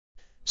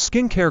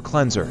Skincare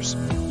cleansers.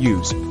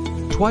 Use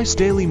twice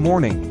daily,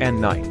 morning and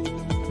night.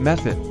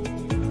 Method: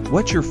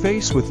 wet your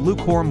face with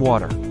lukewarm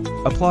water.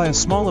 Apply a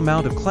small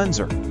amount of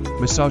cleanser.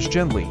 Massage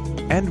gently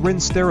and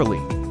rinse thoroughly.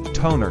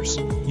 Toners.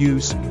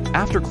 Use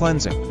after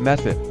cleansing.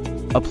 Method: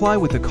 apply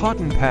with a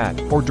cotton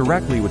pad or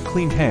directly with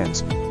clean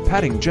hands,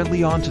 patting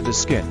gently onto the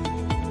skin.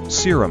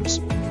 Serums.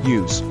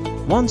 Use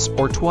once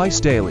or twice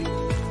daily,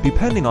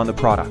 depending on the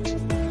product.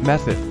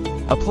 Method: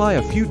 apply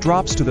a few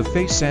drops to the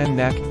face and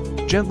neck,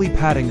 gently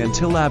patting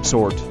until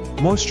absorbed.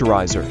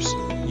 Moisturizers.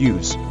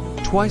 Use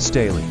twice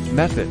daily.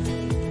 Method: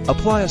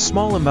 apply a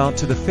small amount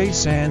to the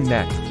face and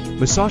neck,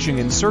 massaging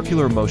in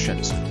circular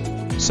motions.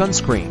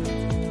 Sunscreen.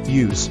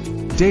 Use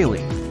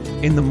daily.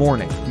 In the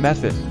morning.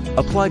 Method: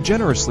 apply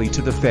generously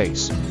to the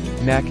face,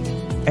 neck,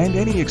 and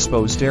any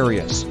exposed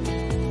areas.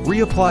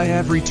 Reapply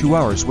every 2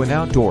 hours when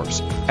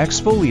outdoors.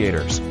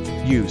 Exfoliators.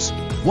 Use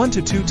 1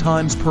 to 2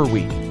 times per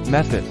week.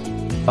 Method: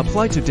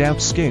 apply to damp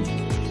skin,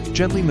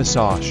 gently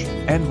massage,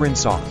 and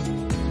rinse off.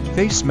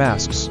 Face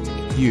masks.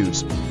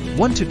 Use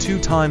 1 to 2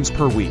 times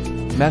per week.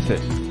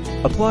 Method: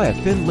 apply a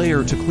thin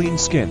layer to clean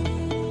skin.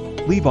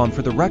 Leave on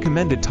for the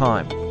recommended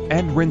time,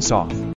 and rinse off.